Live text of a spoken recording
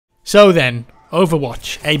So then,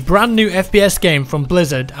 Overwatch, a brand new FPS game from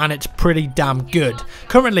Blizzard, and it's pretty damn good.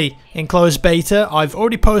 Currently in closed beta. I've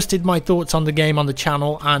already posted my thoughts on the game on the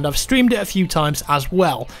channel and I've streamed it a few times as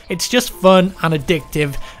well. It's just fun and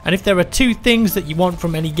addictive, and if there are two things that you want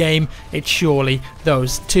from any game, it's surely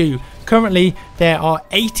those two. Currently there are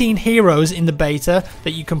 18 heroes in the beta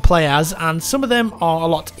that you can play as, and some of them are a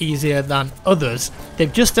lot easier than others.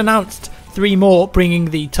 They've just announced 3 more, bringing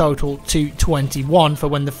the total to 21 for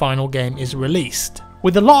when the final game is released.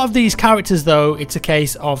 With a lot of these characters though, it's a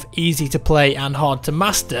case of easy to play and hard to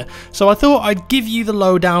master, so I thought I'd give you the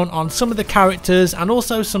lowdown on some of the characters and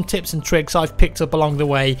also some tips and tricks I've picked up along the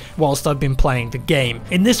way whilst I've been playing the game.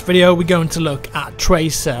 In this video we're going to look at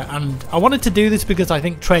TRACER, and I wanted to do this because I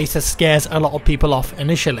think TRACER scares a lot of people off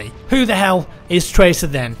initially. Who the hell is TRACER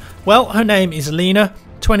then? Well, her name is Lena,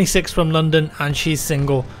 26 from London, and she's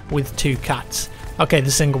single with 2 cats. Okay,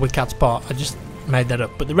 the single with cats part, I just made that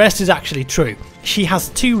up, but the rest is actually true. She has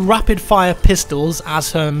 2 rapid fire pistols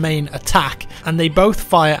as her main attack, and they both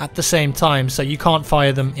fire at the same time, so you can't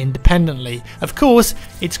fire them independently. Of course,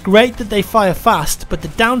 it's great that they fire fast, but the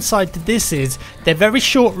downside to this is they're very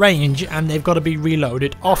short range and they've got to be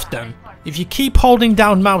reloaded often. If you keep holding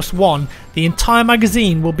down mouse 1, the entire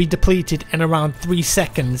magazine will be depleted in around 3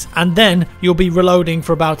 seconds, and then you'll be reloading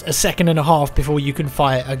for about 1.5 seconds before you can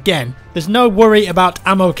fire again. There's no worry about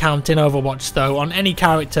ammo count in Overwatch though. On any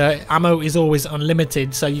character, ammo is always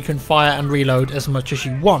unlimited, so you can fire and reload as much as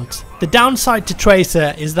you want. The downside to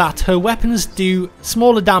TRACER is that her weapons do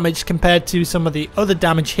smaller damage compared to some of the other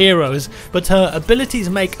damage heroes, but her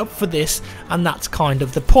abilities make up for this, and that's kind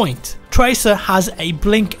of the point. TRACER has a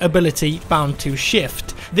blink ability bound to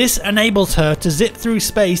shift. This enables her to zip through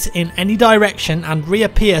space in any direction and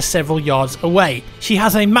reappear several yards away. She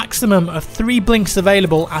has a maximum of 3 blinks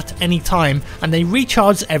available at any time, and they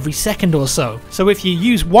recharge every second or so. So if you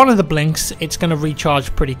use one of the blinks, it's going to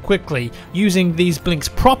recharge pretty quickly. Using these blinks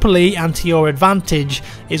properly and to your advantage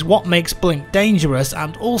is what makes blink dangerous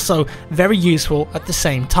and also very useful at the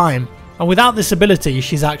same time. And without this ability,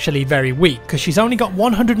 she's actually very weak, because she's only got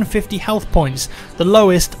 150 health points, the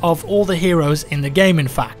lowest of all the heroes in the game in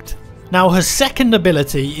fact. Now her second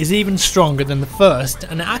ability is even stronger than the first,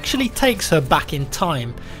 and it actually takes her back in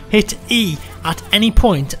time. Hit E at any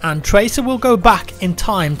point and TRACER will go back in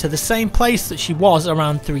time to the same place that she was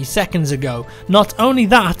around 3 seconds ago. Not only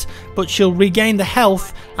that, but she'll regain the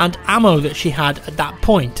health and ammo that she had at that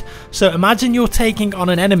point. So imagine you're taking on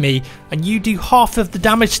an enemy and you do half of the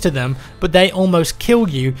damage to them, but they almost kill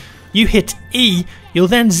you. You hit E, you'll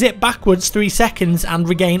then zip backwards 3 seconds and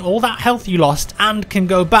regain all that health you lost, and can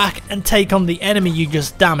go back and take on the enemy you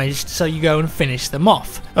just damaged, so you go and finish them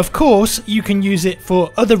off. Of course, you can use it for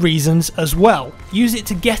other reasons as well. Use it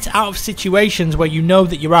to get out of situations where you know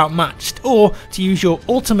that you're outmatched, or to use your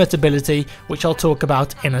ultimate ability, which I'll talk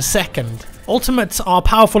about in a second. Ultimates are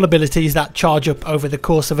powerful abilities that charge up over the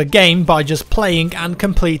course of a game by just playing and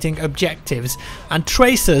completing objectives, and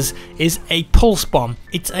TRACER's is a pulse bomb.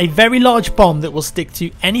 It's a very large bomb that will stick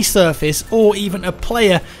to any surface or even a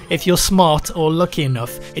player if you're smart or lucky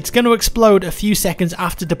enough. It's going to explode a few seconds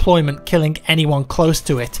after deployment, killing anyone close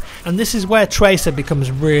to it, and this is where TRACER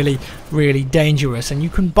becomes really dangerous, and you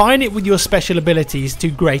combine it with your special abilities to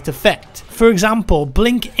great effect. For example,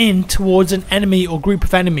 blink in towards an enemy or group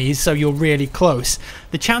of enemies so you're really close.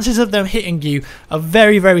 The chances of them hitting you are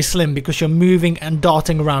very slim because you're moving and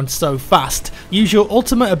darting around so fast. Use your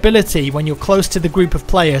ultimate ability when you're close to the group of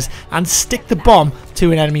players and stick the bomb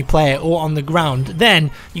to an enemy player or on the ground. Then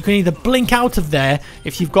you can either blink out of there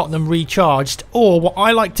if you've got them recharged, or what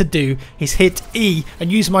I like to do is hit E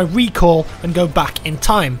and use my recall and go back in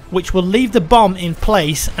time, which will leave the bomb in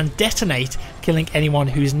place and detonate, killing anyone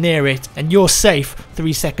who's near it, and you're safe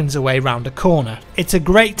 3 seconds away round a corner. It's a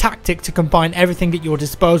great tactic to combine everything at your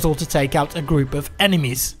disposal to take out a group of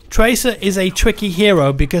enemies. TRACER is a tricky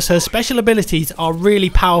hero because her special abilities are really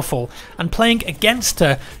powerful, and playing against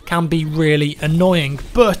her can be really annoying,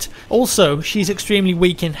 but also she's extremely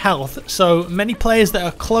weak in health, so many players that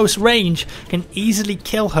are close range can easily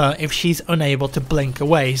kill her if she's unable to blink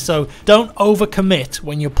away. So don't overcommit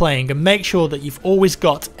when you're playing, and make sure that you've always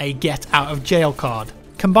got a get out of jail card.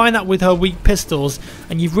 Combine that with her weak pistols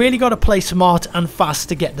and you've really got to play smart and fast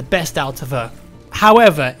to get the best out of her.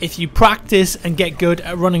 However, if you practice and get good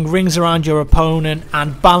at running rings around your opponent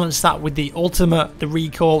and balance that with the ultimate, the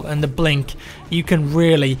recall and the blink, you can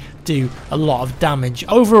really do a lot of damage.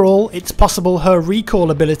 Overall, it's possible her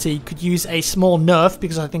recall ability could use a small nerf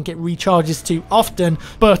because I think it recharges too often,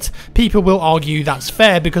 but people will argue that's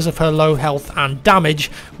fair because of her low health and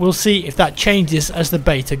damage. We'll see if that changes as the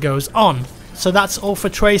beta goes on. So that's all for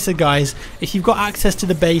Tracer, guys. If you've got access to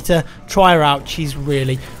the beta, try her out. She's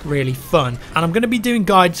really, really fun. And I'm going to be doing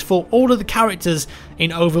guides for all of the characters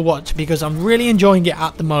in Overwatch because I'm really enjoying it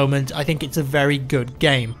at the moment. I think it's a very good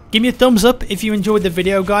game. Give me a thumbs up if you enjoyed the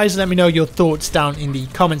video, guys. Let me know your thoughts down in the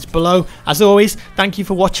comments below. As always, thank you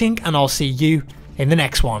for watching, and I'll see you in the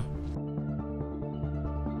next one.